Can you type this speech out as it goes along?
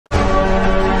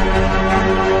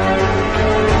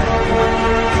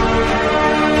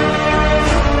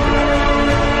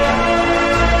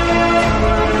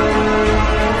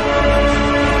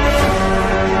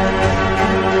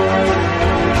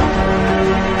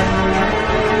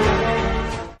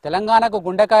తెలంగాణకు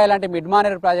గుండెకాయ లాంటి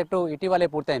మిడ్మానేర్ ప్రాజెక్టు ఇటీవలే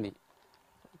పూర్తయింది.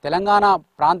 తెలంగాణ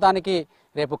ప్రాంతానికి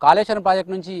రేపు కాళేశ్వరం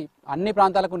ప్రాజెక్టు నుంచి అన్ని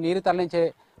ప్రాంతాలకు నీరు తరలించే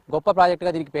గొప్ప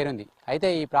ప్రాజెక్టుగా దీనికి పేరుంది. అయితే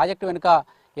ఈ ప్రాజెక్టు వెనుక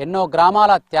ఎన్నో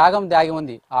గ్రామాల త్యాగం దాగి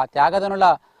ఉంది. ఆ త్యాగదనుల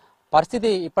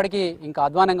పరిస్థితి ఇప్పటికీ ఇంకా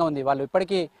అధ్వానంగా ఉంది. వాళ్ళు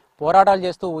ఇప్పటికీ పోరాటాలు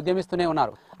చేస్తూ ఉద్యమిస్తూనే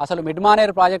ఉన్నారు. అసలు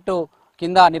మిడ్మానేర్ ప్రాజెక్టు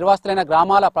కింద నిర్వాసితులైన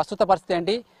గ్రామాల ప్రస్తుత పరిస్థితి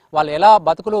ఏంటి, వాళ్ళు ఎలా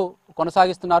బతుకులు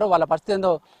కొనసాగిస్తున్నారు, వాళ్ళ పరిస్థితి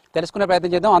ఏందో తెలుసుకునే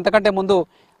ప్రయత్నం చేద్దాం. అంతకంటే ముందు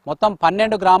మొత్తం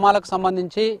 12 గ్రామాలకు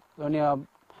సంబంధించి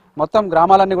మొత్తం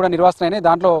గ్రామాలన్నీ కూడా నిర్వాసితులైనవి.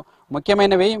 దాంట్లో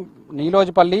ముఖ్యమైనవి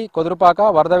నీలోజుపల్లి, కొదురుపాక,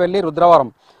 వరదవెల్లి, రుద్రవరం,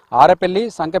 ఆరెపల్లి,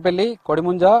 సంకెపల్లి,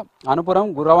 కొడిముంజ, అనుపురం,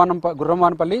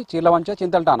 గుర్రంవానపల్లి, చీర్లవంచ,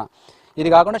 చింతల్టాన.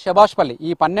 ఇది కాకుండా శబాష్పల్లి.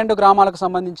 ఈ 12 గ్రామాలకు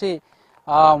సంబంధించి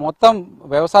మొత్తం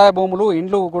వ్యవసాయ భూములు,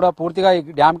 ఇండ్లు కూడా పూర్తిగా ఈ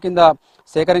డ్యామ్ కింద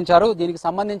సేకరించారు. దీనికి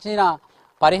సంబంధించిన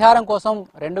పరిహారం కోసం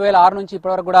 2006 నుంచి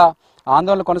ఇప్పటివరకు కూడా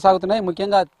ఆందోళనలు కొనసాగుతున్నాయి.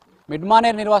 ముఖ్యంగా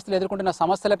మిడ్మానేర్ నిర్వాసితులు ఎదుర్కొంటున్న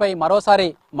సమస్యలపై మరోసారి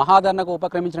మహాధర్నకు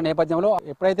ఉపక్రమించిన నేపథ్యంలో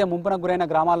ఎప్పుడైతే ముంపునకు గురైన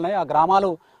గ్రామాలు ఉన్నాయో ఆ గ్రామాలు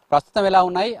ప్రస్తుతం ఎలా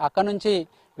ఉన్నాయి, అక్కడి నుంచి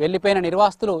వెళ్లిపోయిన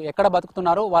నిర్వాసితులు ఎక్కడ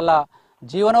బతుకుతున్నారు, వాళ్ళ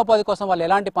జీవనోపాధి కోసం వాళ్ళు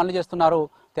ఎలాంటి పనులు చేస్తున్నారు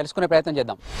తెలుసుకునే ప్రయత్నం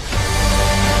చేద్దాం.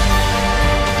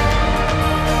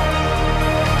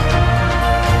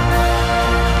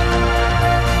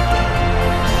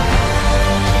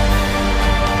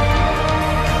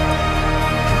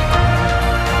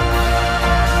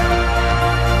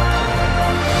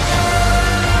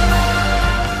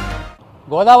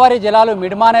 గోదావరి జలాలు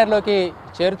మిడ్మానేర్లోకి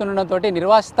చేరుతుండటంతో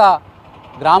నిర్వాసిత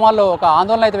గ్రామాల్లో ఒక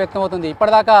ఆందోళన అయితే వ్యక్తమవుతుంది.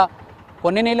 ఇప్పటిదాకా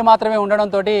కొన్ని నీళ్లు మాత్రమే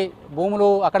ఉండడంతో భూములు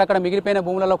అక్కడక్కడ మిగిలిపోయిన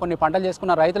భూములలో కొన్ని పంటలు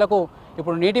చేసుకున్న రైతులకు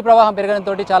ఇప్పుడు నీటి ప్రవాహం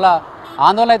పెరగడంతో చాలా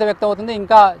ఆందోళన అయితే వ్యక్తమవుతుంది.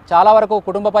 ఇంకా చాలా వరకు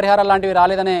కుటుంబ పరిహారాలు లాంటివి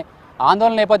రాలేదనే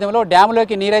ఆందోళన నేపథ్యంలో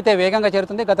డ్యాములోకి నీరైతే వేగంగా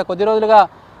చేరుతుంది. గత కొద్ది రోజులుగా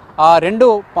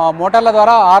 2 మోటార్ల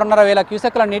ద్వారా 6,500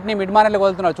 క్యూసెక్ల నీటిని మిడ్మానేర్లోకి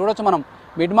వదులుతున్నారు. చూడొచ్చు మనం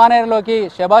మిడ్మానేర్లోకి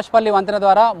శబాష్పల్లి వంతెన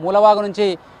ద్వారా మూలవాగు నుంచి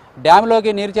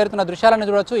డ్యామ్లోకి నీరు చేరుతున్న దృశ్యాలను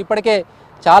చూడవచ్చు. ఇప్పటికే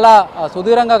చాలా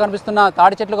సుదూరంగా కనిపిస్తున్న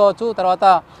తాడి చెట్లు కావచ్చు, తర్వాత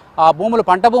ఆ భూములు,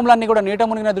 పంట భూములన్నీ కూడా నీట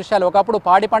మునిగిన దృశ్యాలు. ఒకప్పుడు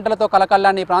పాడి పంటలతో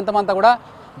కలకల్లాన్ని ఈ ప్రాంతం అంతా కూడా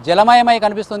జలమయమై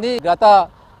కనిపిస్తుంది. గత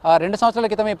 2 సంవత్సరాల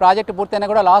క్రితం ఈ ప్రాజెక్టు పూర్తయినా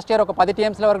కూడా లాస్ట్ ఇయర్ ఒక 10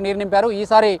 టీఎంసీల వరకు నీరు నింపారు.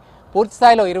 ఈసారి పూర్తి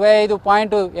స్థాయిలో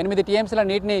 25.8 టీఎంసీల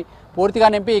నీటిని పూర్తిగా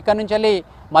నింపి ఇక్కడి నుంచి వెళ్ళి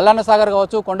మల్లన్న సాగర్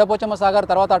కావచ్చు, కొండపోచమ్మ సాగర్,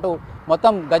 తర్వాత అటు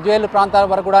మొత్తం గజ్వేల్ ప్రాంతాల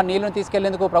వరకు కూడా నీళ్లను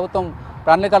తీసుకెళ్లేందుకు ప్రభుత్వం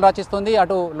ప్రణాళికలు రచిస్తుంది.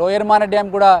 అటు లోయర్ మానేర్ డ్యామ్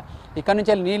కూడా ఇక్కడి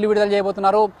నుంచి నీళ్లు విడుదల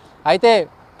చేయబోతున్నారు. అయితే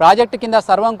ప్రాజెక్టు కింద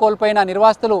సర్వం కోల్పోయిన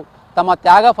నిర్వాసితులు తమ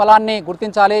త్యాగ ఫలాన్ని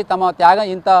గుర్తించాలి. తమ త్యాగం,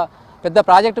 ఇంత పెద్ద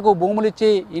ప్రాజెక్టుకు భూములు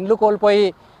ఇచ్చి ఇండ్లు కోల్పోయి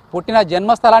పుట్టిన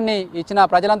జన్మస్థలాన్ని ఇచ్చిన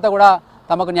ప్రజలంతా కూడా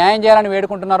తమకు న్యాయం చేయాలని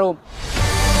వేడుకుంటున్నారు.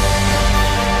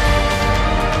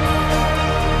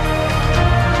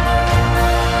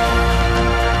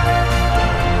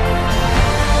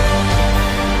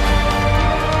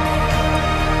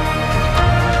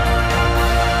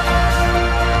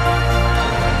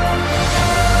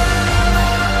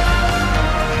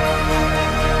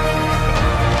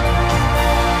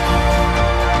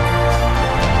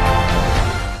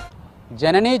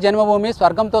 జననీ జన్మభూమి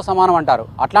స్వర్గంతో సమానం అంటారు.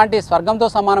 అట్లాంటి స్వర్గంతో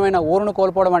సమానమైన ఊరును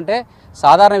కోల్పోవడం అంటే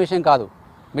సాధారణ విషయం కాదు.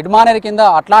 మిడ్మానేర్ కింద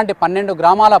అట్లాంటి 12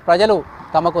 గ్రామాల ప్రజలు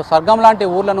తమకు స్వర్గం లాంటి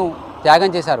ఊర్లను త్యాగం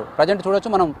చేశారు. ప్రజెంట్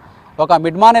చూడొచ్చు మనం ఒక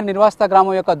మిడ్మానేర్ నిర్వాసిత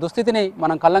గ్రామం యొక్క దుస్థితిని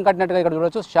మనం కళ్ళం కట్టినట్టుగా ఇక్కడ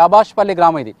చూడొచ్చు. షాబాష్పల్లి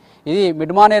గ్రామం ఇది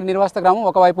మిడ్మానేర్ నిర్వాసిత గ్రామం.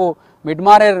 ఒకవైపు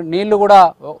మిడ్మానేర్ నీళ్లు కూడా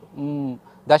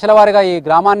దశల వారీగా ఈ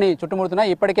గ్రామాన్ని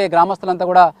చుట్టుముడుతున్నాయి. ఇప్పటికే గ్రామస్తులంతా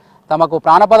కూడా తమకు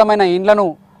ప్రాణపదమైన ఇండ్లను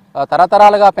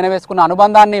తరతరాలుగా పెనవేసుకున్న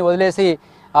అనుబంధాన్ని వదిలేసి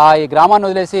ఈ గ్రామాన్ని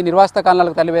వదిలేసి నిర్వాసిత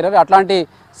కాలనీలకు తల్లివేరారు. అట్లాంటి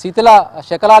శిథిల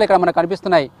శకలాలు ఇక్కడ మనకు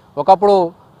కనిపిస్తున్నాయి. ఒకప్పుడు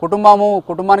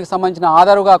కుటుంబానికి సంబంధించిన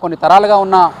ఆధారుగా కొన్ని తరాలుగా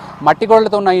ఉన్న మట్టి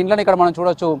గోడలతో ఉన్న ఇండ్లను ఇక్కడ మనం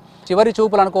చూడొచ్చు. చివరి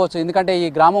చూపులు అనుకోవచ్చు. ఎందుకంటే ఈ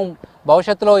గ్రామం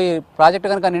భవిష్యత్తులో ఈ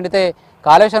ప్రాజెక్టు కనుక నిండితే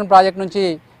కాళేశ్వరం ప్రాజెక్టు నుంచి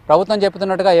ప్రభుత్వం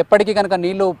చెబుతున్నట్టుగా ఎప్పటికీ కనుక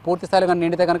నీళ్లు పూర్తి స్థాయిలో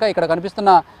నిండితే కనుక ఇక్కడ కనిపిస్తున్న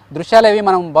దృశ్యాలేవి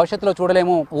మనం భవిష్యత్తులో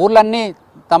చూడలేము. ఊర్లన్నీ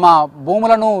తమ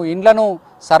భూములను, ఇండ్లను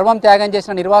సర్వం త్యాగం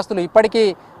చేసిన నిర్వాసితులు ఇప్పటికీ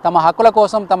తమ హక్కుల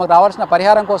కోసం, తమకు రావాల్సిన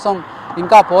పరిహారం కోసం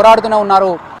ఇంకా పోరాడుతూనే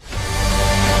ఉన్నారు.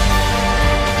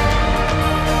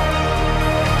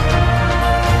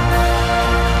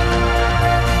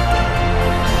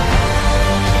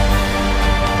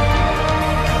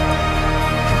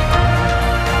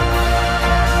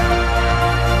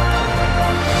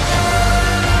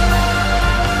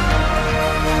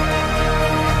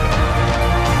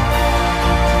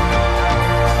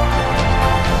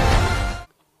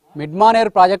 మిడ్మానేర్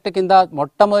ప్రాజెక్టు కింద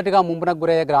మొట్టమొదటిగా ముంపునకు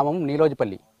గురయ్యే గ్రామం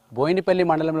నీలోజుపల్లి. బోయినపల్లి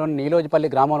మండలంలోని నీలోజుపల్లి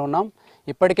గ్రామంలో ఉన్నాం.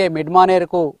 ఇప్పటికే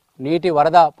మిడ్మానేర్కు నీటి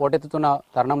వరద పోటెత్తుతున్న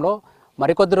తరుణంలో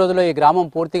మరికొద్ది రోజుల్లో ఈ గ్రామం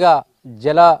పూర్తిగా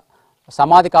జల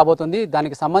సమాధి కాబోతుంది.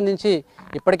 దానికి సంబంధించి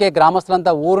ఇప్పటికే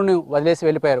గ్రామస్తులంతా ఊరును వదిలేసి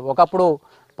వెళ్ళిపోయారు. ఒకప్పుడు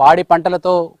పాడి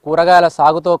పంటలతో కూరగాయల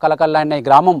సాగుతో కలకల్లాడిన ఈ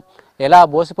గ్రామం ఎలా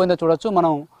బోసిపోయిందో చూడొచ్చు.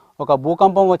 మనం ఒక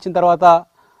భూకంపం వచ్చిన తర్వాత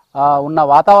ఉన్న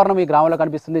వాతావరణం ఈ గ్రామంలో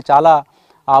కనిపిస్తుంది. చాలా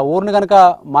ఆ ఊరిని కనుక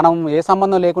మనం ఏ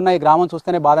సంబంధం లేకున్నా ఈ గ్రామం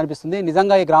చూస్తేనే బాధ అనిపిస్తుంది.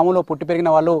 నిజంగా ఈ గ్రామంలో పుట్టి పెరిగిన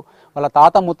వాళ్ళు, వాళ్ళ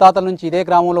తాత ముత్తాతల నుంచి ఇదే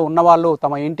గ్రామంలో ఉన్నవాళ్ళు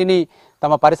తమ ఇంటిని,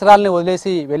 తమ పరిసరాలని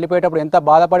వదిలేసి వెళ్ళిపోయేటప్పుడు ఎంత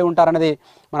బాధపడి ఉంటారనేది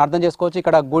మనం అర్థం చేసుకోవచ్చు.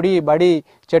 ఇక్కడ గుడి, బడి,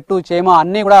 చెట్టు, చేమ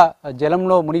అన్నీ కూడా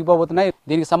జలంలో మునిగిపోబోతున్నాయి.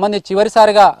 దీనికి సంబంధించి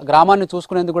చివరిసారిగా గ్రామాన్ని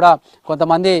చూసుకునేందుకు కూడా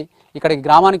కొంతమంది ఇక్కడికి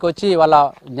గ్రామానికి వచ్చి వాళ్ళ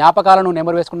జ్ఞాపకాలను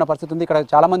నెమరు వేసుకున్న పరిస్థితి ఉంది. ఇక్కడ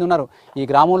చాలామంది ఉన్నారు ఈ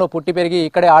గ్రామంలో పుట్టి పెరిగి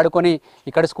ఇక్కడే ఆడుకొని,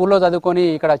 ఇక్కడ స్కూల్లో చదువుకొని,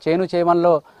 ఇక్కడ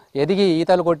చేమల్లో ఎదిగి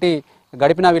ఈతలు కొట్టి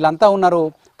గడిపిన వీళ్ళంతా ఉన్నారు.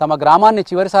 తమ గ్రామాన్ని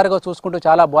చివరిసారిగా చూసుకుంటూ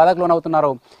చాలా బాధకు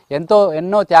లోనవుతున్నారు.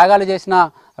 ఎన్నో త్యాగాలు చేసిన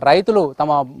రైతులు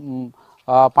తమ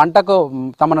పంటకు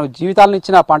తమను జీవితాలను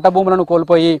ఇచ్చిన పంట భూములను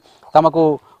కోల్పోయి, తమకు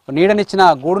నీడనిచ్చిన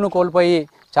గూడును కోల్పోయి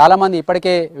చాలామంది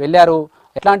ఇప్పటికే వెళ్ళారు.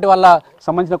 ఎట్లాంటి వాళ్ళ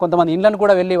సంబంధించిన కొంతమంది ఇండ్లను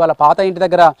కూడా వెళ్ళి వాళ్ళ పాత ఇంటి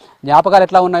దగ్గర జ్ఞాపకాలు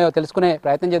ఎట్లా ఉన్నాయో తెలుసుకునే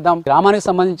ప్రయత్నం చేద్దాం. గ్రామానికి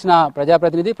సంబంధించిన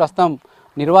ప్రజాప్రతినిధి, ప్రస్తుతం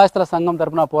నిర్వాసితుల సంఘం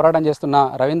తరఫున పోరాటం చేస్తున్న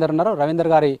రవీందర్ ఉన్నారు. రవీందర్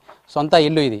గారి సొంత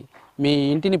ఇల్లు ఇది. మీ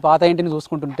ఇంటిని, పాత ఇంటిని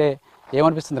చూసుకుంటుంటే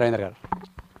ఏమనిపిస్తుంది రవీందర్ గారు?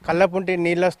 కళ్ళపుంటి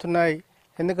నీళ్ళు వస్తున్నాయి.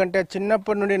 ఎందుకంటే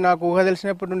చిన్నప్పటి నుండి, నాకు ఊహ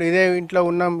తెలిసినప్పటి నుండి ఇదే ఇంట్లో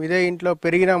ఉన్నాం, ఇదే ఇంట్లో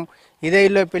పెరిగినాం, ఇదే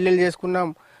ఇల్లు పెళ్ళిళ్ళు చేసుకున్నాం.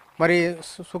 మరి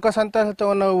సుఖ సంతోషంతో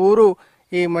ఉన్న ఊరు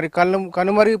ఈ మరి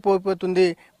కనుమరిగిపోతుంది.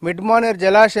 మిడ్మానేర్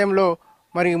జలాశయంలో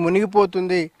మరి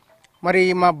మునిగిపోతుంది. మరి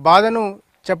మా బాధను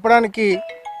చెప్పడానికి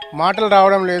మాటలు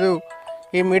రావడం లేదు.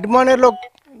 ఈ మిడ్మానేర్లో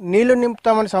నీళ్లు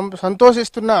నింపుతామని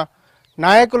సంతోషిస్తున్న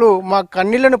నాయకులు మా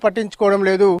కన్నీళ్లను పట్టించుకోవడం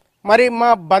లేదు. మరి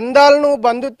మా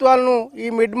బంధుత్వాలను ఈ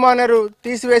మిడ్మానేరు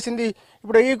తీసివేసింది.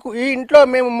 ఇప్పుడు ఈ ఇంట్లో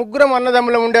మేము ముగ్గురం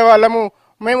అన్నదమ్ములం ఉండేవాళ్ళము.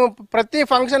 మేము ప్రతి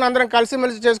ఫంక్షన్ అందరం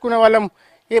కలిసిమెలిసి చేసుకునే వాళ్ళం.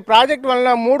 ఈ ప్రాజెక్ట్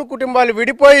వలన 3 కుటుంబాలు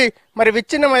విడిపోయి మరి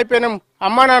విచ్ఛిన్నం అయిపోయినాం.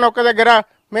 అమ్మా నాన్న ఒక్క దగ్గర,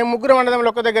 మేము ముగ్గురం అన్నదమ్ములు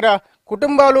ఒక్క దగ్గర.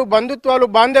 కుటుంబాలు, బంధుత్వాలు,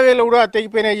 బాంధవ్యాలు కూడా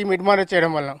తెగిపోయినాయి ఈ మిడ్మానేర్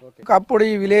చేయడం వల్ల. అప్పుడు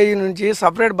ఈ విలేజ్ నుంచి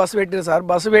సపరేట్ బస్సు పెట్టారు సార్.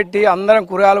 బస్సు పెట్టి అందరం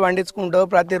కూరగాయలు పండించుకుంటూ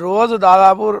ప్రతిరోజు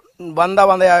దాదాపు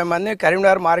 100-150 మంది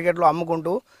కరీంనగర్ మార్కెట్లో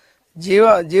అమ్ముకుంటూ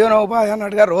జీవనోపాధి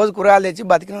అన్నట్టుగా రోజు కూరగాయలు తెచ్చి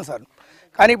బతికినాం సార్.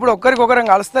 కానీ ఇప్పుడు ఒక్కరికొకరం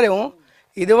కలుస్తలేము.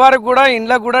 ఇదివరకు కూడా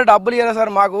ఇండ్లకు కూడా డబ్బులు ఇవ్వలేదు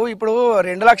సార్ మాకు. ఇప్పుడు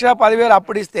 2,10,000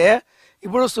 అప్పుడు ఇస్తే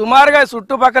ఇప్పుడు సుమారుగా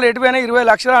చుట్టుపక్కల ఎటువైనా 20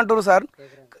 లక్షలు అంటారు సార్.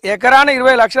 ఎకరాన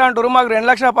 20 లక్షలు అంటారు. మాకు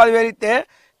 2,10,000 ఇస్తే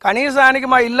కనీసానికి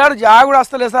మా ఇల్లాడు జాగ కూడా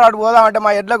వస్తలేదు సార్. అటు పోదామంటే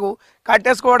మా ఎడ్లకు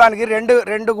కట్టేసుకోవడానికి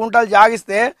 2 గుంటలు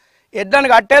జాగిస్తే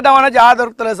ఎడ్లను కట్టేద్దామన్నా జాగ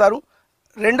దొరుకుతలేదు సార్.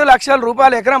 2 లక్షల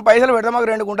రూపాయలు ఎకరం పైసలు పెడితే మాకు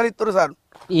 2 గుంటలు ఇస్తారు సార్.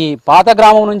 ఈ పాత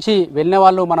గ్రామం నుంచి వెళ్ళిన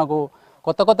వాళ్ళు మనకు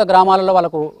కొత్త గ్రామాలలో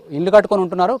వాళ్ళకు ఇల్లు కట్టుకొని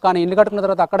ఉంటున్నారు. కానీ ఇల్లు కట్టుకున్న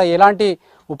తర్వాత అక్కడ ఎలాంటి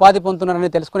ఉపాధి పొందుతున్నారని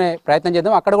తెలుసుకునే ప్రయత్నం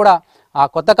చేద్దాం. అక్కడ కూడా ఆ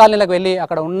కొత్త కాలనీలకు వెళ్ళి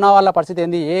అక్కడ ఉన్న వాళ్ళ పరిస్థితి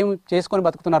ఏంది, ఏం చేసుకొని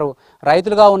బతుకుతున్నారు,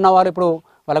 రైతులుగా ఉన్నవారు ఇప్పుడు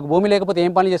వాళ్ళకు భూమి లేకపోతే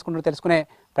ఏం పనులు చేసుకుంటారో తెలుసుకునే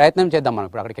ప్రయత్నం చేద్దాం మనం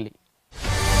ఇప్పుడు అక్కడికి వెళ్ళి.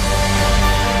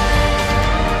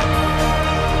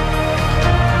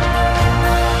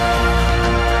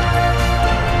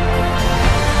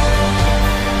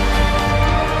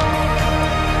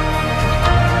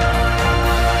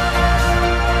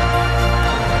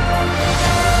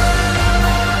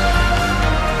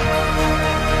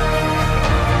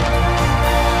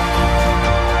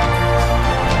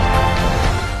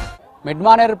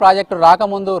 మిడ్మానేర్ ప్రాజెక్టు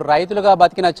రాకముందు రైతులుగా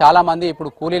బతికిన చాలా మంది ఇప్పుడు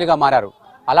కూలీలుగా మారారు.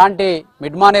 అలాంటి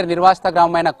మిడ్మానేర్ నిర్వాసిత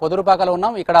గ్రామమైన కొదురుపాకలో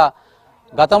ఉన్నాం. ఇక్కడ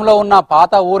గతంలో ఉన్న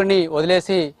పాత ఊరిని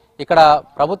వదిలేసి ఇక్కడ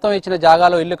ప్రభుత్వం ఇచ్చిన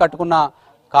జాగాలో ఇల్లు కట్టుకున్న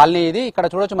కాలనీ ఇది. ఇక్కడ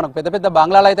చూడొచ్చు మనకు పెద్ద పెద్ద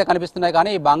బంగ్లాలు అయితే కనిపిస్తున్నాయి.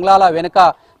 కానీ ఈ బంగ్లాల వెనుక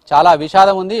చాలా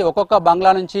విషాదం ఉంది. ఒక్కొక్క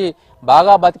బంగ్లా నుంచి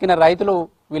బాగా బతికిన రైతులు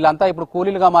వీళ్ళంతా ఇప్పుడు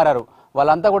కూలీలుగా మారారు.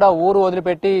 వాళ్ళంతా కూడా ఊరు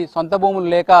వదిలిపెట్టి సొంత భూములు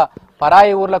లేక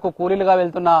పరాయి ఊర్లకు కూలీలుగా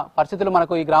వెళ్తున్న పరిస్థితులు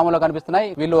మనకు ఈ గ్రామంలో కనిపిస్తున్నాయి.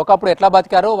 వీళ్ళు ఒకప్పుడు ఎట్లా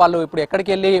బతికారు, వాళ్ళు ఇప్పుడు ఎక్కడికి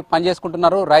వెళ్ళి పని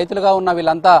చేసుకుంటున్నారు, రైతులుగా ఉన్న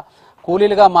వీళ్ళంతా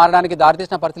కూలీలుగా మారడానికి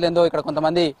దారితీసిన పరిస్థితులు ఏందో ఇక్కడ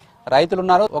కొంతమంది రైతులు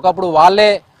ఉన్నారు. ఒకప్పుడు వాళ్ళే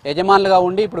యజమానులుగా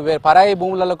ఉండి ఇప్పుడు పరాయి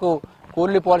భూములకు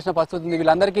కూలీలు పోవాల్సిన పరిస్థితి ఉంది.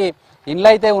 వీళ్ళందరికీ ఇండ్లు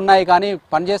అయితే ఉన్నాయి కానీ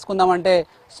పని చేసుకుందామంటే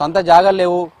సొంత జాగాలు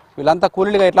లేవు. వీళ్ళంతా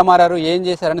కూలీలుగా ఎట్లా మారారు, ఏం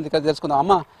చేశారని తెలుసుకుందాం.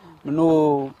 అమ్మ, నువ్వు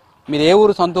మీది ఏ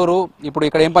ఊరు, సొంత ఊరు, ఇప్పుడు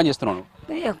ఇక్కడ ఏం పని చేస్తున్నావు?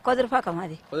 కొదురుపాక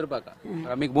మాది. కొదురుపాక.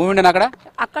 మీకు భూమి ఉండేనా అక్కడ?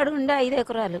 అక్కడ ఉండే 5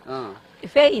 ఎకరాలు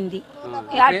పోయింది.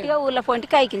 అటుగా ఊళ్ళో పొంటి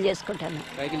కైకిలు చేసుకుంటాను.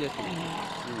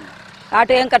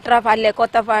 అటు వెంకట్రాపల్లె,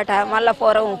 కొత్తపాట,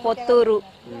 మల్లపురం, పొత్తూరు,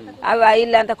 అవి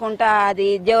ఇల్లు అంతకుంటా అది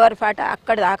జవరిపాట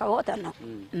అక్కడ దాకా పోతున్నాం.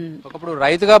 ఒకప్పుడు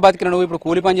రైతుగా బతికిన నువ్వు ఇప్పుడు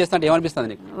కూలి పని చేస్తా ఏమనిపిస్తుంది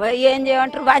నీకు? ఏం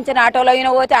చేయమంటారు, మంచిన ఆటోలో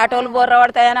అయినా పోతే ఆటోలు బొర్ర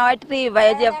పడతాయని వాటి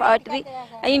వాటి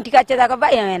ఇంటికి వచ్చేదాకా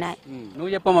భయమేనా.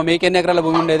 నువ్వు చెప్పమ్మా, మీకు ఎన్ని ఎకరాల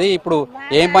భూమి ఉండేది, ఇప్పుడు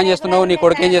ఏం పని చేస్తున్నావు, నీ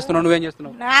కొడుకు ఏం చేస్తున్నావు, నువ్వేం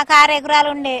చేస్తున్నావు? నాకు 6 ఎకరాలు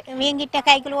ఉండే, మేము గిట్ట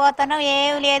కైకిలు పోతున్నాం.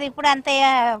 ఏమి లేదు ఇప్పుడు, అంత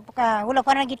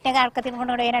ఉలకొన గిట్టగా అడక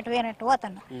తినకుండా పోయినట్టు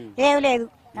పోతున్నాం. ఏమి లేదు.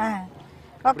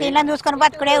 ఒక ఇళ్ళని చూసుకొని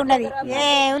బతుకుడే ఉన్నది,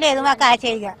 ఏం లేదు మాకు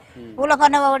ఆచేయిగా ఊళ్ళో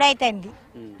కొన్న కూడా అవుతుంది.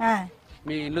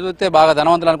 మీ ఇల్లు చూస్తే బాగా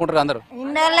ధనవంతులు అనుకుంటారు అందరూ.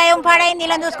 ఇళ్ళల్లో ఏం పాడైంది,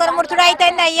 ఇళ్ళని చూసుకొని ముడుచుడు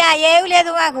అవుతుంది అయ్యా, ఏమి లేదు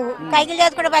మాకు కైకిలు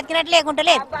చేసుకుంటే బతికినట్టు లేకుంటే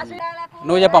లేదు.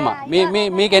 నువ్వు చెప్పమ్మా,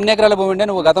 మీకు ఎన్ని ఎకరాల భూమి ఉండే,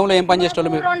 నువ్వు గతంలో ఏం పని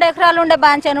చేసేవాళ్ళు? 2 ఎకరాలు ఉండే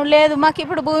బాంచను లేదు మాకు,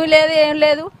 ఇప్పుడు భూమి లేదు ఏం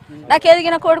లేదు. నాకు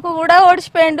ఎదిగిన కొడుకు కూడా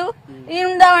ఓడిచిపోయిండు,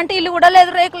 ఉందామంటే ఇల్లు కూడా లేదు,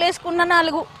 రేకులు వేసుకున్న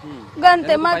 4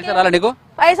 గంతే. మాకు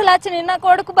పైసలు వచ్చినాయి, నా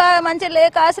కొడుకు బాగా మంచిగా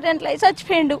లేక యాక్సిడెంట్లు అయి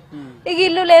చచ్చిపోయిండు. ఇక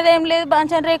ఇల్లు లేదేం లేదు,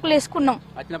 బాంచన్ రేకులు వేసుకున్నాం.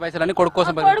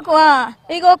 కొడుకు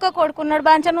ఇక ఒక్క కొడుకున్నాడు,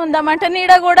 బాంచన్ ఉందామంటే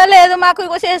నీడ కూడా లేదు మాకు,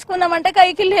 ఇక చేసుకుందామంటే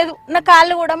కైకి లేదు. నా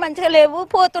కాళ్ళు కూడా మంచిగా లేవు,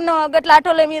 పోతున్నాం గట్ల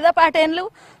ఆటోల మీద పాటేన్లు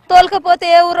తోలకపోతే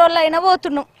ఏ ఊరోళ్ళు అయినా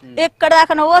పోతున్నాం, ఎక్కడ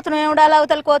దాకా పోతున్నాం, ఏమిడాల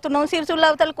అవతలకి పోతున్నాం, సిరిసుళ్ళ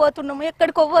అవతలకి పోతున్నాం,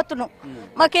 ఎక్కడికో పోతున్నాం.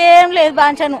 మాకేం లేదు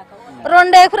బాంచను.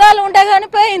 2 ఎకరాలు ఉండే కానీ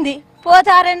పోయింది,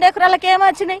 పోతే ఆ 2 ఎకరాలకి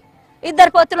ఏమొచ్చినాయి? 2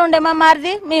 పొత్తులు ఉండే మా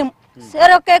మారిది మేము,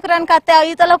 సరే 1 ఎకరానికి అత్తే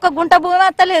ఈతలో 1 గుంట భూమి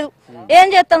అత్తలేదు, ఏం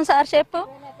చేస్తాం సార్ చెప్పు.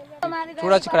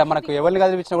 చూడొచ్చు ఇక్కడ మనకు ఎవరిని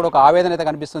కదిలిపించినా కూడా ఒక ఆవేదన అయితే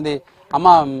కనిపిస్తుంది. అమ్మ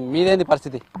మీదేంది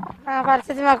పరిస్థితి?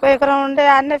 పరిస్థితి మాకు ఎకరం ఉండే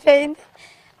అన్నీ పోయింది,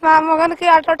 మా మొగనికి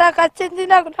అటోటాక్ వచ్చింది,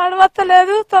 నాకు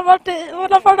నడవత్తలేదు,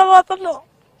 ఊళ్ళ పడబోతున్నావు,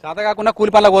 చేత కాకుండా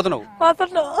కూలి పనులకు పోతున్నావు.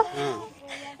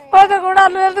 పోతే కూడా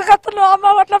ఎందుకు అమ్మ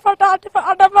అట్లా పట్ట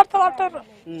అడ్డం పడతాం అంటారు.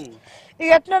 ఇక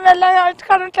ఎట్లా వెళ్ళగా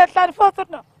ఇంటికాడ ఉంటే ఎట్లా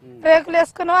అనిపోతున్నాం. రేకులు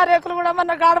వేసుకున్నాం, ఆ రేకులు కూడా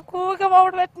మన గడపకు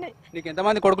పోవడం పెట్టినాయి. నీకు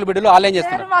ఎంతమంది కొడుకులు బిడ్డలు? వాళ్ళు ఏం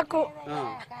చేస్తారు? మాకు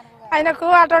ఆయనకు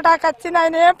అటోటాక్ వచ్చింది,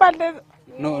 ఆయన ఏం పడలేదు.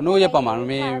 నువ్వు చెప్పమ్మా,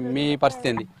 మీ పరిస్థితి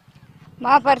ఏంది?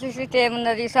 మా పరిస్థితి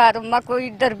ఏమున్నది సార్, మాకు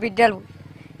 2 బిడ్డలు,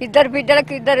 2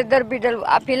 బిడ్డలకు ఇద్దరు బిడ్డలు.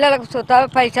 ఆ పిల్లలకు సుతా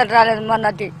పైసలు రాలేదు,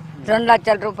 మొన్నది 2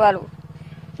 లక్షల రూపాయలు.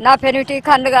 నా పెనిటి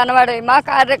కన్ను కనబడాయి, మా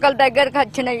కార్యకర్తల దగ్గరకు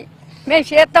వచ్చినాయి. మేము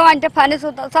చేస్తాం అంటే పని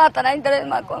సుతా సాతన అవుతలేదు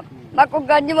మాకు, మాకు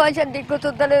గంజి మోసం దిక్కు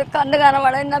చుట్టలేదు, కన్ను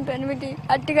కనబడాయి నా పెనిమిటి.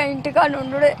 అట్టిగా ఇంటికాడ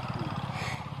ఉండుడే,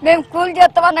 మేము కూలి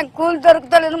చేస్తామన్నా కూలి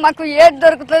దొరుకుతలేదు, మాకు ఏది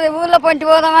దొరుకుతుంది? ఊళ్ళో పొంటి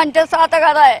పోదాం అంటే సాత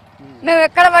కదా, మేము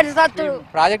ఎక్కడ పడి సత్తుడు.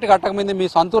 ప్రాజెక్ట్ కట్టక ముందు మీ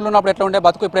సొంతూరులో ఉన్నప్పుడు ఎట్లా ఉండే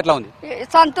బతుకు, ఇప్పుడు ఎట్లా ఉంది?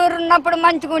 సొంతూరు ఉన్నప్పుడు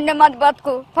మంచిగా ఉండే మాది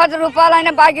బతుకు, 10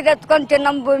 రూపాయలైనా బాకీ తెచ్చుకొని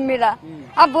తిన్నాం భూమి మీద.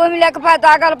 ఆ భూమి లేకపోతే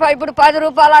తాగలపై ఇప్పుడు 10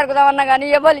 రూపాయలు అడుగుదామన్నా కానీ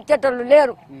ఎవరు ఇచ్చేటోళ్ళు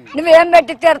లేరు. నువ్వేం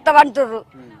పెట్టి తీరుతావు అంటుర్రు.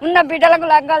 ఉన్న బిడ్డలకు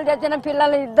లగ్గాలు తెచ్చిన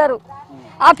పిల్లలు 2,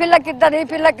 ఆ పిల్లకి 2, ఈ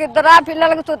పిల్లకి 2, ఆ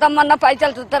పిల్లలకు చూతామన్న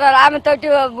పైసలు చూస్తారా? ఆమెతోటి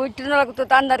పుట్టిన వాళ్ళకి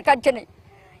చూతా అందరికి వచ్చినాయి,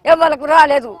 ఎవరికి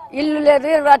రాలేదు, ఇల్లు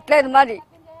లేదు, అట్లేదు మాది.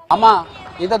 అమ్మ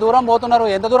ఇంత దూరం పోతున్నారు,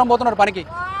 ఎంత దూరం పోతున్నారు పనికి?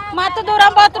 మత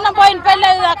దూరం పోతున్నాం, పోయిన పెళ్లి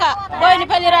దాకా, పోయిన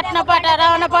పెళ్లి రత్నపాట,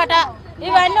 రావణపాట,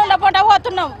 ఇవన్నీ ఉండపాట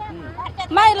పోతున్నాం.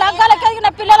 మా లగ్గాలకు ఎదిగిన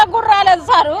పిల్లలకు కూడా రాలేదు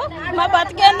సారు, మా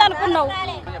బతికేంది అనుకున్నావు.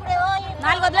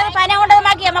 4 వదిలేదు పనే ఉండదు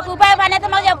మాకు, మాకు ఉపాయ పని అయితే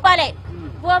మాకు చెప్పాలి.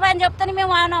 ఉపాయం చెప్తాను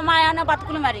మేము మా అన్న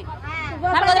బతుకులు. మరి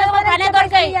 4 వదిలేదు పనే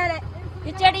దొరికాయి,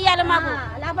 ఇచ్చేటి ఇవ్వాలి మాకు,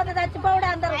 లేకపోతే చచ్చిపోవడం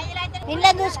అందరూ.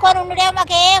 ఇళ్ళని చూసుకొని ఉండే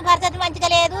మాకు ఏ పరిస్థితి మంచిగా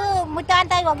లేదు. ముట్ట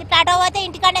అంతా ఇట్లా ఆటో పోతే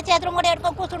ఇంటికాడే చేతులు కూడా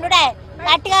ఎడుకొని కూర్చుండే,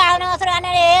 గట్టిగా అనవసరం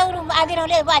అనే ఏ అదినం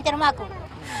లేదు బాధ్యత మాకు.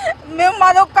 మేము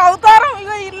మాదొక్క అవతారం,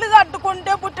 ఇక ఇల్లు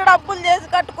కట్టుకుంటే పుట్టడు అప్పులు చేసి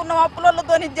కట్టుకున్నాం,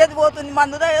 అప్పులతో ఇచ్చేది పోతుంది,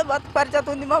 మందుదా బతుకు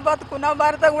పరిచయం ఉంది మా బతుకు. నా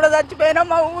భర్త కూడా చచ్చిపోయినా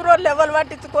మా ఊరోళ్ళు ఎవరు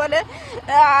పట్టించుకోలే,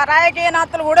 రాజకీయ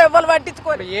నేతలు కూడా ఎవరు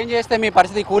పట్టించుకోలే. ఏం చేస్తే మీ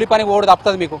పరిస్థితి? కూలి పని ఓడి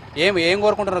తప్పుతుంది మీకు? ఏం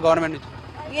కోరుకుంటున్నారు గవర్నమెంట్ నుంచి?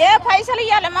 ఏ పైసలు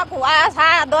ఇవ్వాలి మాకు?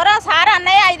 దొర సార్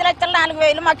అన్నయ్య 5 లక్షలు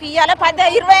 4,000 మాకు ఇవ్వాలి,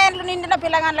 10-20 ఏళ్ళు నిండిన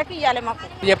పిల్లగాళ్ళకి ఇవ్వాలి మాకు.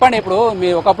 చెప్పండి, ఇప్పుడు మీ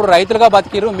ఒకప్పుడు రైతులుగా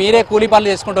బతికిరు, మీరే కూలీ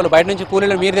పనులు చేసుకుంటారు, బయట నుంచి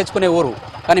కూలీలు మీరు తెచ్చుకునే ఊరు,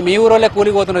 కానీ మీ ఊరోళ్ళే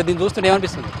కూలి పోతున్నారు. దీన్ని చూస్తుంటే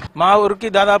ఏమనిపిస్తుంది? మా ఊరికి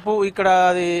దాదాపు ఇక్కడ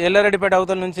అది ఎల్లారెడ్డిపేట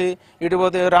అవతల నుంచి ఇటు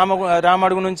పోతే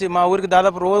రామడుగు నుంచి మా ఊరికి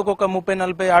దాదాపు రోజుకు ఒక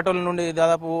 30-40 ఆటోల నుండి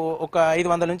దాదాపు ఒక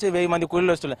 500 నుంచి 1000 మంది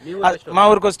కూలీలు వస్తున్నారు మా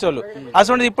ఊరికి వచ్చేవాళ్ళు.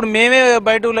 అసలు ఇప్పుడు మేమే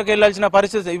బయట ఊళ్ళకి వెళ్ళాల్సిన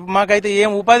పరిస్థితి, మాకైతే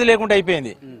ఏం ఉపాధి లేకుండా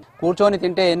అయిపోయింది. కూర్చొని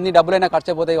తింటే ఎన్ని డబ్బులైనా ఖర్చు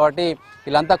అయిపోతాయి కాబట్టి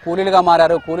వీళ్ళంతా కూలీలుగా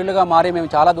మారారు. కూలీలుగా మారి మేము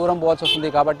చాలా దూరం పోవాల్సి వస్తుంది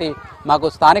కాబట్టి మాకు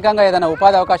స్థానికంగా ఏదైనా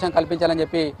ఉపాధి అవకాశం కల్పించాలని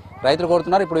చెప్పి రైతులు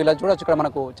కోరుతున్నారు. ఇప్పుడు ఇలా చూడొచ్చు, ఇక్కడ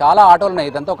మనకు చాలా ఆటోలు ఉన్నాయి,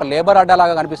 ఇదంతా ఒక లేబర్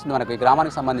అడ్డాలాగా కనిపిస్తుంది మనకు ఈ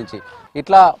గ్రామానికి సంబంధించి.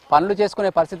 ఇట్లా పనులు చేసుకునే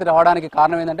పరిస్థితి రావడానికి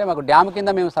కారణం ఏంటంటే మాకు డ్యామ్ కింద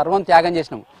మేము సర్వం త్యాగం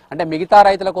చేసినాం, అంటే మిగతా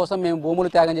రైతుల కోసం మేము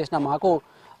భూములు త్యాగం చేసినాం. మాకు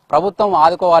ప్రభుత్వం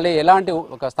ఆదుకోవాలి, ఎలాంటి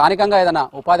ఒక స్థానికంగా ఏదైనా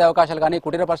ఉపాధి అవకాశాలు కానీ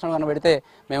కుటీర పరిశ్రమలు కానీ పెడితే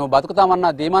మేము బతుకుతామన్న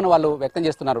ధీమాను వాళ్ళు వ్యక్తం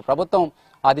చేస్తున్నారు. ప్రభుత్వం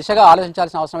ఆ దిశగా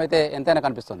ఆలోచించాల్సిన అవసరం అయితే ఎంతైనా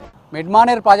కనిపిస్తుంది.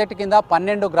 మిడ్మానేర్ ప్రాజెక్టు కింద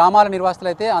 12 గ్రామాల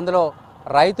నిర్వాసితులైతే అందులో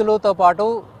రైతులతో పాటు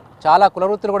చాలా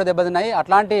కులవృత్తులు కూడా దెబ్బతిన్నాయి.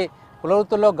 అట్లాంటి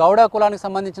కులవృత్తుల్లో గౌడ కులానికి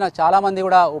సంబంధించిన చాలామంది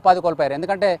కూడా ఉపాధి కోల్పోయారు.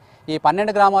 ఎందుకంటే ఈ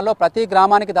 12 గ్రామాల్లో ప్రతి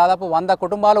గ్రామానికి దాదాపు 100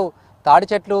 కుటుంబాలు తాడి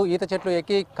చెట్లు ఈత చెట్లు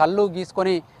ఎక్కి కళ్ళు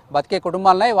గీసుకొని బతికే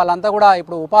కుటుంబాలున్నాయి. వాళ్ళంతా కూడా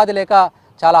ఇప్పుడు ఉపాధి లేక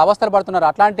చాలా అవస్థలు పడుతున్నారు.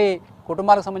 అట్లాంటి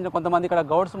కుటుంబాలకు సంబంధించిన కొంతమంది ఇక్కడ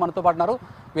గౌడ్స్ మనతో పాటు ఉన్నారు.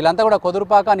 వీళ్ళంతా కూడా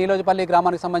కొదురుపాక నీలోజపల్లి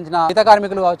గ్రామానికి సంబంధించిన ఈత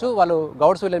కార్మికులు కావచ్చు, వాళ్ళు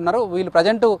గౌడ్స్ వీళ్ళు ఉన్నారు. వీళ్ళు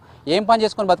ప్రజెంట్ ఏం పని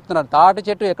చేసుకొని బతుకుతున్నారు? తాటి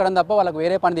చెట్టు ఎక్కడం తప్ప వాళ్ళకి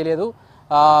వేరే పని తెలియదు.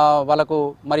 వాళ్ళకు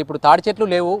మరి ఇప్పుడు తాడి చెట్లు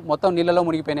లేవు, మొత్తం నీళ్ళలో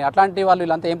మునిగిపోయినాయి. అట్లాంటి వాళ్ళు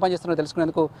వీళ్ళంతా ఏం పని చేస్తున్నారో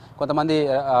తెలుసుకునేందుకు కొంతమంది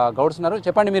గౌడ్స్ ఉన్నారు.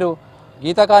 చెప్పండి, మీరు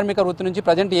గీతా కార్మిక వృత్తి నుంచి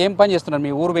ప్రజెంట్ ఏం పని చేస్తున్నారు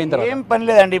మీ ఊరు పోయిన తర్వాత? ఏం పని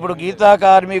లేదండి. ఇప్పుడు గీతా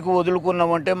కార్మికు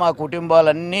వదులుకున్నామంటే మా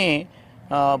కుటుంబాలన్నీ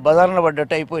బజార్న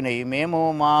పడ్డట్టు అయిపోయినాయి. మేము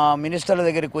మా మినిస్టర్ల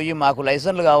దగ్గరికి పోయి మాకు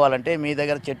లైసెన్లు కావాలంటే మీ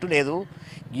దగ్గర చెట్టు లేదు,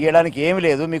 గీయడానికి ఏమి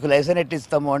లేదు, మీకు లైసెన్స్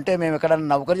ఎట్టిస్తాము అంటే మేము ఎక్కడన్నా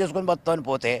నౌకరు చేసుకొని బతామని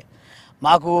పోతే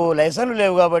మాకు లైసెన్లు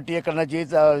లేవు కాబట్టి ఎక్కడన్నా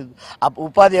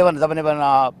ఉపాధి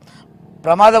ఏమన్నా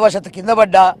ప్రమాదవశత్తు కింద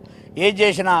పడ్డా ఏం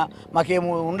చేసినా మాకేం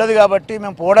ఉండదు కాబట్టి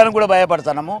మేము పోవడానికి కూడా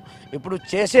భయపడుతున్నాము. ఇప్పుడు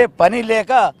చేసే పని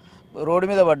లేక రోడ్డు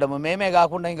మీద పడ్డాము. మేమే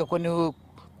కాకుండా ఇంకా కొన్ని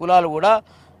కులాలు కూడా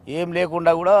ఏం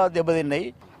లేకుండా కూడా దెబ్బతిన్నాయి.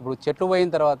 ఇప్పుడు చెట్లు పోయిన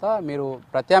తర్వాత మీరు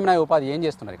ప్రత్యామ్నాయ ఉపాధి ఏం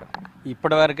చేస్తున్నారు ఇక్కడ?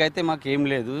 ఇప్పటి వరకు అయితే మాకు ఏం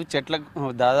లేదు.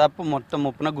 చెట్లకు దాదాపు మొత్తం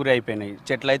ముప్పున గురి అయిపోయినాయి.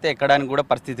 చెట్లు అయితే ఎక్కడానికి కూడా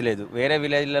పరిస్థితి లేదు. వేరే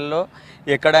విలేజ్లలో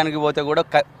ఎక్కడానికి పోతే కూడా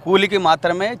కూలికి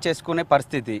మాత్రమే చేసుకునే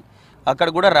పరిస్థితి. అక్కడ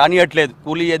కూడా రానియట్లేదు.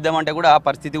 కూలీ చేద్దామంటే కూడా ఆ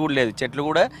పరిస్థితి కూడా లేదు. చెట్లు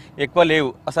కూడా ఎక్కువ లేవు.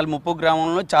 అసలు ముప్పు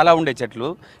గ్రామంలో చాలా ఉండే చెట్లు.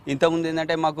 ఇంతకుముందు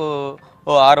ఏంటంటే మాకు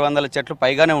 600 చెట్లు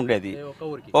పైగానే ఉండేది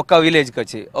ఒక్క విలేజ్కి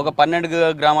వచ్చి. ఒక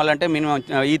 12 గ్రామాలు అంటే మినిమం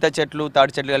ఈత చెట్లు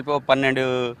తాటి చెట్లు కలిపి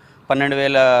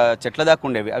 12,000 చెట్ల దాకా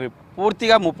ఉండేవి. అవి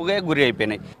పూర్తిగా ముప్పుగా గురి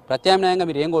అయిపోయినాయి. ప్రత్యామ్నాయంగా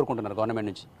మీరు ఏం కోరుకుంటున్నారు గవర్నమెంట్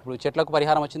నుంచి? ఇప్పుడు చెట్లకు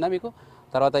పరిహారం వచ్చిందా మీకు?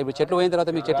 తర్వాత ఇప్పుడు చెట్లు పోయిన తర్వాత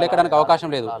మీకు చెట్లు ఎక్కడానికి అవకాశం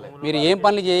లేదు. మీరు ఏం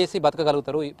పనులు చేసి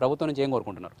బతకగలుగుతారు? ప్రభుత్వం నుంచి ఏం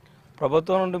కోరుకుంటున్నారు?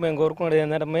 ప్రభుత్వం నుండి మేము కోరుకునేది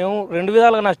ఏంటంటే మేము 2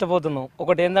 విధాలుగా నష్టపోతున్నాం.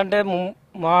 ఒకటి ఏంటంటే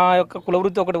మా యొక్క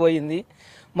కులవృత్తి ఒకటి పోయింది.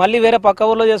 మళ్ళీ వేరే పక్క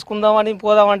ఊళ్ళో చేసుకుందామని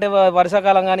పోదామంటే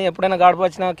వర్షాకాలం కానీ ఎప్పుడైనా గాడుపు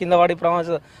వచ్చినా కింద పడి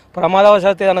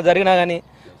ప్రమాదవశాత్తు ఏదైనా జరిగినా కానీ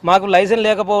మాకు లైసెన్స్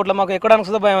లేకపోవట్లే మాకు ఎక్కడానికి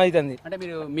సుధా భయం అవుతుంది. అంటే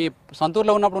మీరు మీ సొంత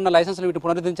ఊర్లో ఉన్నప్పుడు ఉన్న లైసెన్స్లు వీటి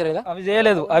పునరుద్ధరించలేదా? అవి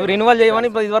చేయలేదు. అవి రెన్యువల్ చేయమని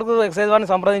ఇదివరకు ఎక్సైజ్ వారిని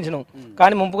సంప్రదించినాం.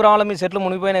 కానీ ముంపు గ్రామంలో మీ చెట్లు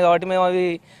మునిగిపోయినాయి కాబట్టి మేము అవి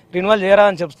రెన్యువల్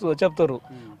చేయరాదని చెప్తారు.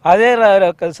 అదే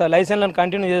లైసెన్లను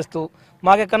కంటిన్యూ చేస్తూ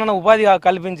మాకు ఎక్కడైనా ఉపాధి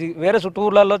కల్పించి వేరే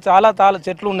చుట్టూర్లలో చాలా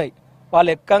చెట్లు ఉన్నాయి.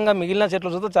 వాళ్ళు ఎక్కంగా మిగిలిన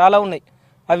చెట్లు చూస్తే చాలా ఉన్నాయి.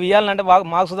 అవి ఇవ్వాలంటే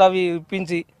మాకు సుధా అవి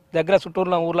ఇప్పించి దగ్గర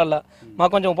చుట్టూరులో ఊర్లల్లో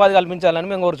మాకు కొంచెం ఉపాధి కల్పించాలని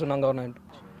మేము కోరుచున్నాం గవర్నమెంట్.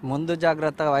 ముందు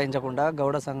జాగ్రత్త వహించకుండా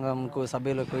గౌడ సంఘంకు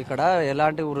సభ్యులకు ఇక్కడ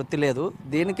ఎలాంటి వృత్తి లేదు.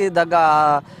 దీనికి తగ్గ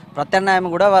ప్రత్యామ్నాయం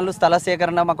కూడా వాళ్ళు స్థల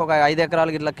సేకరణ మాకు ఒక 5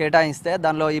 ఎకరాలు ఇట్లా కేటాయిస్తే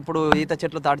దానిలో ఇప్పుడు ఈత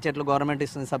చెట్లు తాటి చెట్లు గవర్నమెంట్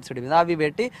ఇస్తుంది సబ్సిడీ మీద. అవి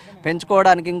పెట్టి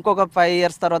పెంచుకోవడానికి ఇంకొక 5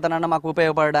 ఇయర్స్ తర్వాతనన్నా మాకు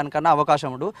ఉపయోగపడడానికన్నా అవకాశం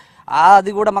ఉండు.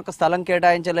 అది కూడా మాకు స్థలం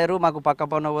కేటాయించలేరు. మాకు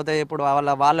పక్క పన్న పోతే ఇప్పుడు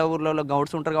వాళ్ళ ఊర్లలో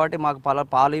గౌడ్స్ ఉంటారు కాబట్టి మాకు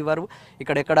పాలు ఇవ్వరు.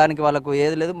 ఇక్కడ ఎక్కడానికి వాళ్ళకు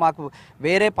ఏది లేదు. మాకు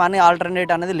వేరే పని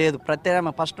ఆల్టర్నేట్ అనేది లేదు. ప్రత్యేక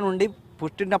ఫస్ట్ నుండి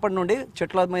పుట్టినప్పటి నుండి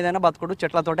చెట్ల మీదైనా బతుకుడు,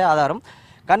 చెట్లతోటే ఆధారం.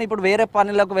 కానీ ఇప్పుడు వేరే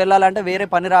పనులకు వెళ్ళాలంటే వేరే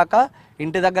పని రాక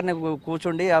ఇంటి దగ్గరనే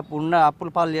కూర్చుండి ఉన్న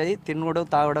అప్పులు పాలు చేసి తినడం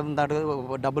తాగడం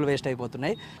డబ్బులు వేస్ట్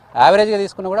అయిపోతున్నాయి. యావరేజ్గా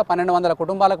తీసుకున్నా కూడా 1200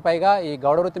 కుటుంబాలకు పైగా ఈ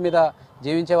గౌడ వృత్తి మీద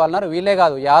జీవించే వాళ్ళన్నారు. వీళ్ళే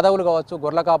కాదు, యాదవులు కావచ్చు,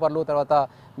 గొర్రెల కాపర్లు, తర్వాత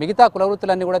మిగతా కుల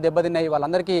వృత్తులన్నీ కూడా దెబ్బతిన్నాయి.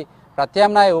 వాళ్ళందరికీ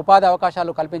ప్రత్యామ్నాయ ఉపాధి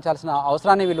అవకాశాలు కల్పించాల్సిన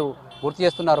అవసరాన్ని వీళ్ళు గుర్తు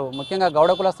చేస్తున్నారు. ముఖ్యంగా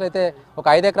గౌడ కులస్తులు అయితే ఒక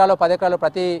 5 ఎకరాలు 10 ఎకరాలు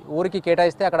ప్రతి ఊరికి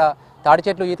కేటాయిస్తే అక్కడ తాడి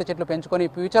చెట్లు ఈత చెట్లు పెంచుకొని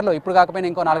ఫ్యూచర్లో ఇప్పుడు కాకపోయినా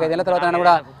ఇంకో 4-5 ఏళ్ల తర్వాత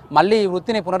కూడా మళ్ళీ ఈ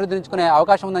వృత్తిని పునరుద్ధరించుకునే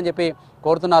అవకాశం ఉందని చెప్పి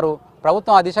కోరుతున్నారు.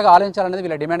 ప్రభుత్వం ఆ దిశగా ఆలోచించాలనేది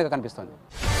వీళ్ళ డిమాండ్గా కనిపిస్తుంది.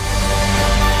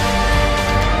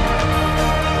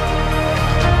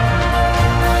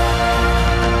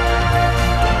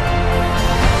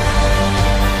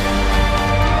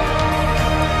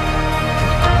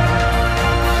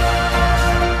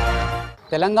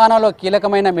 తెలంగాణలో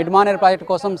కీలకమైన మిడ్మానేర్ ప్రాజెక్టు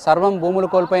కోసం సర్వం భూములు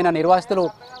కోల్పోయిన నిర్వాసితులు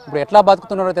ఇప్పుడు ఎట్లా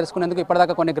బతుకుతున్నారో తెలుసుకునేందుకు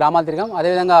ఇప్పటిదాకా కొన్ని గ్రామాలు తిరిగాం.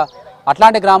 అదేవిధంగా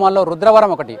అట్లాంటి గ్రామాల్లో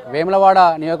రుద్రవరం ఒకటి, వేములవాడ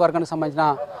నియోజకవర్గానికి సంబంధించిన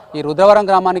ఈ రుద్రవరం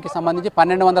గ్రామానికి సంబంధించి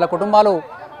 1200 కుటుంబాలు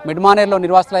మిడ్మానేర్లో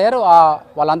నిర్వాసితులయ్యారు.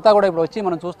 వాళ్ళంతా కూడా ఇప్పుడు వచ్చి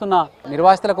మనం చూస్తున్న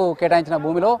నిర్వాసితులకు కేటాయించిన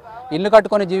భూమిలో ఇల్లు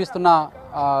కట్టుకొని జీవిస్తున్న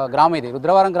గ్రామం ఇది.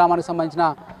 రుద్రవరం గ్రామానికి సంబంధించిన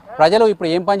ప్రజలు ఇప్పుడు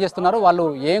ఏం పని చేస్తున్నారు, వాళ్ళు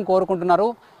ఏం కోరుకుంటున్నారు,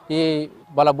 ఈ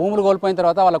వాళ్ళ భూములు కోల్పోయిన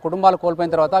తర్వాత, వాళ్ళ కుటుంబాలు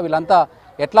కోల్పోయిన తర్వాత వీళ్ళంతా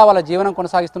ఎట్లా వాళ్ళ జీవనం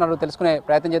కొనసాగిస్తున్నారో తెలుసుకునే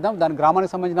ప్రయత్నం చేద్దాం. దాని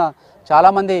గ్రామానికి సంబంధించిన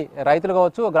చాలామంది రైతులు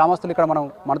కావచ్చు, గ్రామస్తులు ఇక్కడ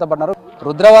మనతో పడినారు.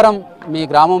 రుద్రవరం మీ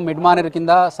గ్రామం మిడ్మానేర్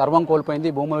కింద సర్వం కోల్పోయింది,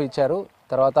 భూములు ఇచ్చారు.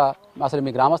 తర్వాత అసలు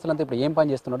మీ గ్రామస్తులంతా ఇప్పుడు ఏం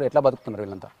పని చేస్తున్నారు, ఎట్లా బతుకుతున్నారు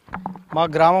వీళ్ళంతా? మా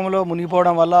గ్రామంలో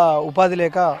మునిగిపోవడం వల్ల ఉపాధి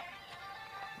లేక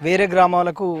వేరే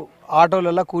గ్రామాలకు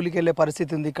ఆటోలలో కూలికి వెళ్ళే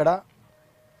పరిస్థితి ఉంది. ఇక్కడ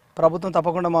ప్రభుత్వం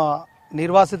తప్పకుండా మా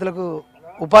నిర్వాసితులకు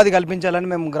ఉపాధి కల్పించాలని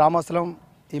మేము గ్రామస్తులం,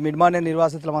 ఈ మిడ్మానేర్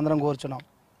నిర్వాసితులం అందరం కోరుచున్నాం.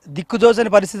 దిక్కుదోచని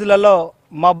పరిస్థితులలో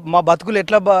మా బతుకులు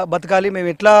ఎట్లా బతకాలి, మేము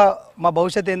ఎట్లా మా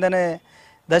భవిష్యత్తు ఏందనే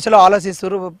దశలో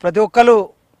ఆలోచిస్తారు. ప్రతి ఒక్కరు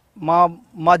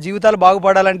మా జీవితాలు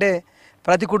బాగుపడాలంటే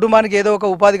ప్రతి కుటుంబానికి ఏదో ఒక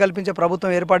ఉపాధి కల్పించే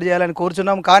ప్రభుత్వం ఏర్పాటు చేయాలని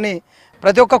కోరుచున్నాం. కానీ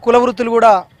ప్రతి ఒక్క కుల వృత్తులు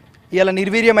కూడా ఇలా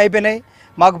నిర్వీర్యం అయిపోయినాయి.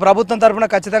 మాకు ప్రభుత్వం తరఫున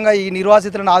ఖచ్చితంగా ఈ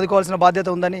నిర్వాసితులను ఆదుకోవాల్సిన బాధ్యత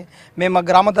ఉందని మేము మా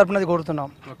గ్రామం తరఫున కోరుతున్నాం.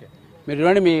 మీరు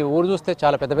చూడండి, మీ ఊరు చూస్తే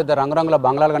చాలా పెద్ద పెద్ద రంగురంగుల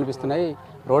బంగ్లాలు కనిపిస్తున్నాయి.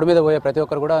 రోడ్డు మీద పోయే ప్రతి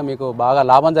ఒక్కరు కూడా మీకు బాగా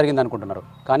లాభం జరిగింది అనుకుంటున్నారు.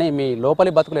 కానీ మీ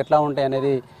లోపలి బతుకులు ఎట్లా ఉంటాయి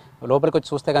అనేది లోపలికి వచ్చి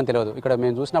చూస్తే కానీ తెలియదు. ఇక్కడ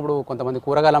మేము చూసినప్పుడు కొంతమంది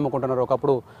కూరగాయలు అమ్ముకుంటున్నారు.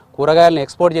 ఒకప్పుడు కూరగాయలను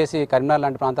ఎక్స్పోర్ట్ చేసి కరీంనగర్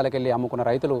లాంటి ప్రాంతాలకు వెళ్ళి అమ్ముకున్న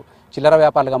రైతులు చిల్లర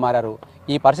వ్యాపారులుగా మారారు.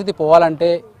 ఈ పరిస్థితి పోవాలంటే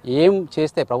ఏం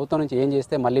చేస్తే, ప్రభుత్వం నుంచి ఏం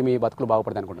చేస్తే మళ్ళీ మీ బతుకులు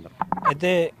బాగుపడతాయి అనుకుంటున్నారు?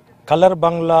 అయితే కలర్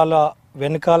బంగ్లాల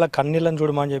వెనకాల కన్నీళ్ళని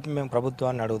చూడమని చెప్పి మేము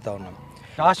ప్రభుత్వాన్ని అడుగుతా ఉన్నాం.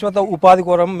 శాశ్వత ఉపాధి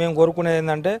కోరం మేము కోరుకునేది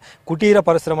ఏంటంటే కుటీర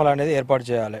పరిశ్రమలు అనేది ఏర్పాటు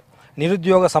చేయాలి.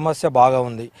 నిరుద్యోగ సమస్య బాగా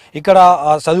ఉంది. ఇక్కడ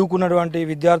చదువుకున్నటువంటి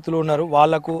విద్యార్థులు ఉన్నారు,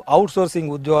 వాళ్లకు అవుట్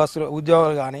సోర్సింగ్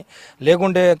ఉద్యోగాలు కానీ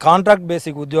లేకుంటే కాంట్రాక్ట్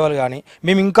బేసిక్ ఉద్యోగాలు కానీ.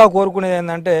 మేము ఇంకా కోరుకునేది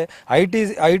ఏంటంటే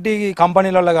ఐటీ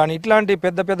కంపెనీలలో కానీ ఇట్లాంటి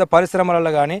పెద్ద పెద్ద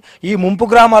పరిశ్రమలలో కానీ ఈ ముంపు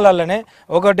గ్రామాలలోనే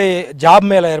ఒకటి జాబ్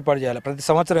మేళ ఏర్పాటు చేయాలి. ప్రతి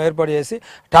సంవత్సరం ఏర్పాటు చేసి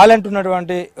టాలెంట్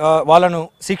ఉన్నటువంటి వాళ్ళను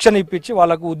శిక్షణ ఇప్పించి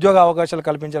వాళ్ళకు ఉద్యోగ అవకాశాలు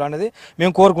కల్పించాలనేది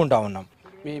మేము కోరుకుంటా ఉన్నాం.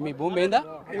 మీ భూమి పోయిందా?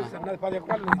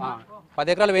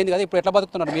 10 ఎకరాలు పోయింది కదా, ఇప్పుడు ఎట్లా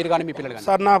బతుకుతున్నారు మీరు కానీ మీ పిల్లలు కానీ?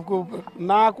 సార్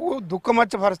నాకు దుఃఖం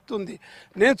వచ్చే పరిస్థితి ఉంది.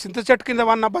 నేను చింత చెట్టు కింద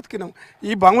వన్న బతికినాం.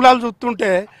 ఈ బంగుళాలు చూస్తుంటే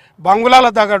బంగుళాల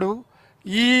దగడు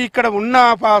ఇక్కడ ఉన్న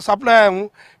సప్లయం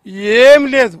ఏం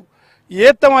లేదు.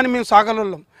 ఏత్తామని మేము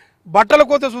సాగలం. బట్టల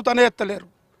కోత చూతానే ఎత్తలేరు,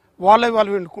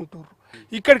 వాళ్ళు వండుకుంటారు.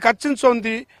 ఇక్కడికి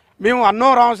వచ్చింది మేము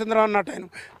అన్నం రామచంద్ర అన్నట్టు ఆయన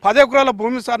 10 ఎకరాల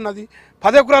భూమి సార్ నాది.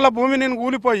 10 ఎకరాల భూమి నేను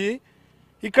కూలిపోయి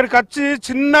ఇక్కడికి వచ్చి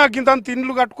చిన్న గింతంత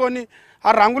ఇండ్లు కట్టుకొని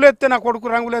ఆ రంగులు ఎత్తే నా కొడుకు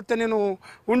రంగులు ఎత్తే నేను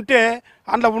ఉంటే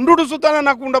అందులో ఉండు సుతానే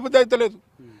నాకు ఉండబుద్ధి అయితే లేదు.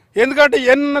 ఎందుకంటే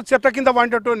ఎన్న చెట్ల కింద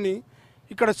వండేటోని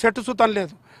ఇక్కడ చెట్టు సుతం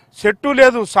లేదు, చెట్టు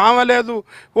లేదు, సామ లేదు,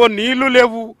 నీళ్లు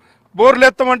లేవు. బోర్లు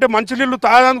ఎత్తామంటే మంచి నీళ్ళు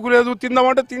తాగడానికి లేదు,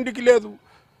 తిందామంటే తిండికి లేదు.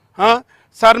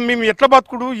 సార్ మేము ఎట్లా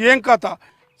బతుకుడు ఏం కథ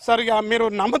సార్? ఇక మీరు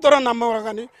నమ్ముతారో నమ్మరు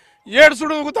కానీ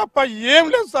ఏడుసుడు తప్ప ఏం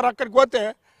లేదు సార్. అక్కడికి పోతే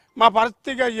మా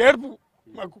పరిస్థితిగా ఏడుపు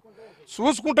మాకు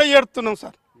చూసుకుంటే ఏడుతున్నాం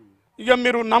సార్. ఇక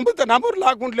మీరు నమ్మరు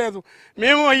లేకుండా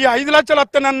మేము ఈ 5 లక్షలు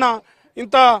వస్తేనన్నా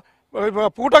ఇంత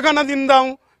పూటకన్నా తిందాం,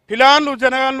 పిల్లలు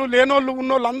జనగాళ్ళు లేనోళ్ళు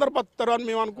ఉన్నోళ్ళు అందరు బతుకుతారు అని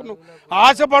మేము అనుకున్నాం,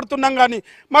 ఆశపడుతున్నాం. కానీ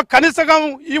మాకు కనీసం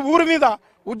ఈ ఊరి మీద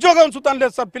ఉద్యోగం చూద్దాం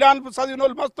లేదు సార్. పిల్లలు చదివిన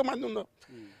వాళ్ళు మస్తు మంది ఉన్నారు.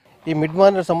 ఈ మిడ్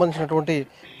మానర్ సంబంధించినటువంటి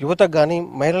యువతకు కానీ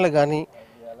మహిళలకు కానీ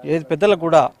పెద్దలకు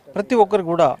కూడా ప్రతి ఒక్కరు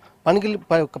కూడా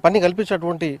పని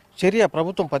కల్పించేటువంటి చర్య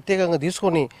ప్రభుత్వం ప్రత్యేకంగా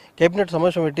తీసుకొని కేబినెట్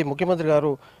సమావేశం పెట్టి ముఖ్యమంత్రి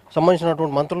గారు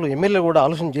సంబంధించినటువంటి మంత్రులు ఎమ్మెల్యేలు కూడా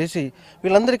ఆలోచన చేసి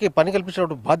వీళ్ళందరికీ పని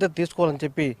కల్పించేటువంటి బాధ్యత తీసుకోవాలని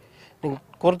చెప్పి నేను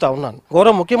కోరుతా ఉన్నాను.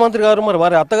 గౌరవ ముఖ్యమంత్రి గారు మరి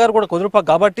వారి అత్తగారు కూడా కుదురుపాక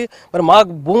కాబట్టి మరి మా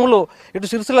భూములు ఇటు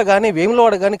సిరిసిల్ల కానీ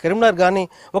వేములవాడ కానీ కరీంనగర్ కానీ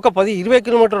ఒక 10-20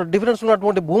 కిలోమీటర్ల డిఫరెన్స్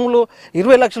ఉన్నటువంటి భూములు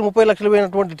 20 లక్షలు 30 లక్షలు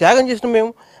పోయినటువంటి త్యాగం చేసినాం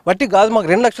మేము. వట్టి కాదు, మాకు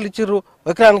 2 లక్షలు ఇచ్చిర్రు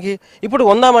ఎకరానికి. ఇప్పుడు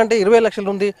కొందామంటే 20 లక్షలు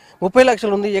ఉంది, 30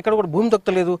 లక్షలు ఉంది, ఎక్కడ కూడా భూమి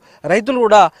దొక్కలేదు. రైతులు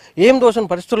కూడా ఏం దోషం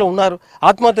పరిస్థితుల్లో ఉన్నారు.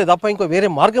 ఆత్మహత్య తప్ప ఇంకో వేరే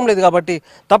మార్గం లేదు. కాబట్టి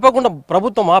తప్పకుండా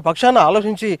ప్రభుత్వం ఆ పక్షాన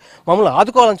ఆలోచించి మమ్మల్ని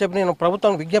ఆదుకోవాలని చెప్పి నేను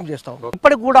ప్రభుత్వానికి విజ్ఞప్తి చేస్తాను.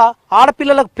 ఇప్పటికి కూడా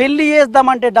ఆడపిల్లలకు పెళ్లి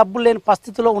చేద్దామంటే డబ్బులు లేని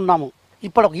పరిస్థితిలో ఉన్నాము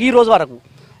ఈ రోజు వరకు.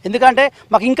 ఎందుకంటే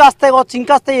మాకు ఇంకా వస్తాయి కావచ్చు,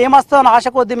 ఇంకా వస్తాయి, ఏమొస్తాయో అని ఆశ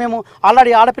కొద్దీ మేము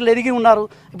ఆల్రెడీ ఆడపిల్లలు ఎదిగి ఉన్నారు.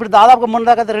 ఇప్పుడు దాదాపుగా మొన్న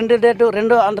దాకా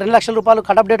 2 లక్షల రూపాయలు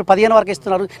కటప్ డేట్ 15 వరకు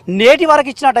ఇస్తున్నారు. నేటి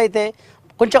వరకు ఇచ్చినట్టయితే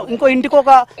కొంచెం ఇంకో ఇంటికి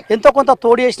ఎంతో కొంత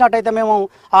తోడు చేసినట్టయితే మేము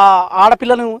ఆ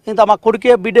ఆడపిల్లను ఇంత మా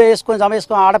కొడుకే బిడ్డ వేసుకొని జమ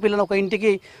ఆడపిల్లను ఒక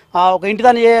ఇంటి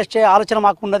దాన్ని చేసే ఆలోచన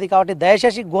మాకు ఉన్నది. కాబట్టి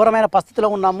దయచేసి ఘోరమైన పరిస్థితిలో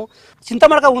ఉన్నాము.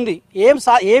 చింతమడక ఉంది,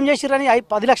 ఏం చేసిరని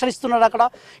 10 లక్షలు ఇస్తున్నారు. అక్కడ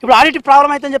ఇప్పుడు ఆడిట్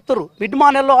ప్రాబ్లం అయితే చెప్తారు. మిడ్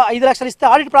మానర్లో 5 లక్షలు ఇస్తే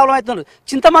ఆడిట్ ప్రాబ్లం అవుతున్నారు.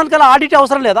 చింతమడకల ఆడిట్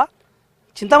అవసరం లేదా?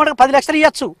 చింతమడక 10 లక్షలు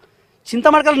ఇవ్వచ్చు.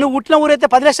 చింతమడకలు నువ్వు పుట్టిన ఊరైతే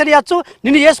 10 లక్షలు ఇవ్వచ్చు,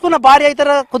 నిన్ను చేసుకున్న భార్య అయితే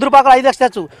కుదురుపాకలు 5 లక్షలు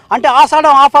ఇవ్వచ్చు. అంటే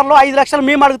ఆఫర్లో 5 లక్షలు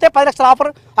మేము అడిగితే 10 లక్షల ఆఫర్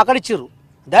అక్కడ ఇచ్చిర్రు.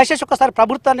 దయచేసి ఒక్కసారి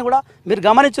ప్రభుత్వాన్ని కూడా మీరు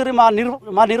గమనించారు,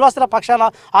 మా నిర్వాసితుల పక్షాన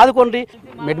ఆదుకోండి.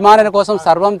 మిడ్ మానర్ కోసం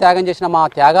సర్వం త్యాగం చేసిన మా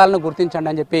త్యాగాలను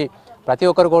గుర్తించండి అని చెప్పి ప్రతి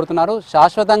ఒక్కరు కోరుతున్నారు.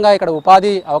 శాశ్వతంగా ఇక్కడ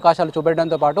ఉపాధి అవకాశాలు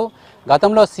చూపెట్టడంతో పాటు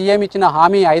గతంలో సీఎం ఇచ్చిన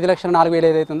హామీ 5,04,000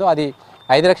 ఏదైతుందో అది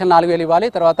 5,04,000 ఇవ్వాలి.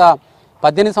 తర్వాత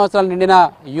 18 సంవత్సరాలు నిండిన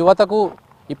యువతకు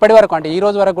ఇప్పటి వరకు అంటే ఈ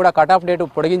రోజు వరకు కూడా కట్ ఆఫ్ డేట్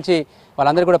పొడిగించి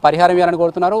వాళ్ళందరికీ కూడా పరిహారం ఇవ్వాలని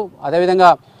కోరుతున్నారు. అదేవిధంగా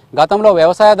గతంలో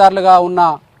వ్యవసాయదారులుగా ఉన్న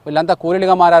వీళ్ళంతా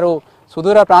కూలీలుగా మారారు.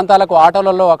 సుదూర ప్రాంతాలకు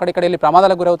ఆటోలలో అక్కడిక్కడ వెళ్ళి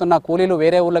ప్రమాదాలకు గురవుతున్న కూలీలు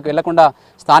వేరే ఊళ్ళకి వెళ్లకుండా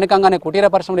స్థానికంగానే కుటీర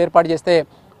పరిశ్రమలు ఏర్పాటు చేస్తే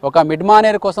ఒక మిడ్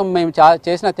మానేర్ కోసం మేము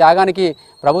చేసిన త్యాగానికి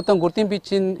ప్రభుత్వం గుర్తింపు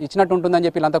ఇచ్చినట్టు ఉంటుందని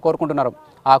చెప్పి వీళ్ళంతా కోరుకుంటున్నారు.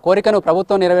 ఆ కోరికను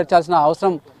ప్రభుత్వం నెరవేర్చాల్సిన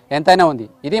అవసరం ఎంతైనా ఉంది.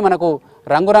 ఇది మనకు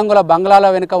రంగురంగుల బంగ్లాల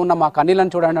వెనుక ఉన్న మా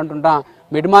కన్నీళ్లను చూడండి అంటున్న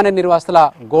మిడ్ మానేర్ నిర్వాసితుల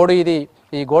గోడు ఇది.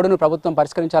 ఈ గోడును ప్రభుత్వం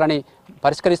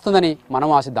పరిష్కరిస్తుందని మనం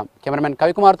ఆశిద్దాం. Cameraman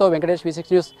కవికుమార్తో Venkatesh, V6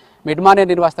 news, mid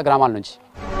Maner నిర్వాసిత గ్రామాల నుంచి.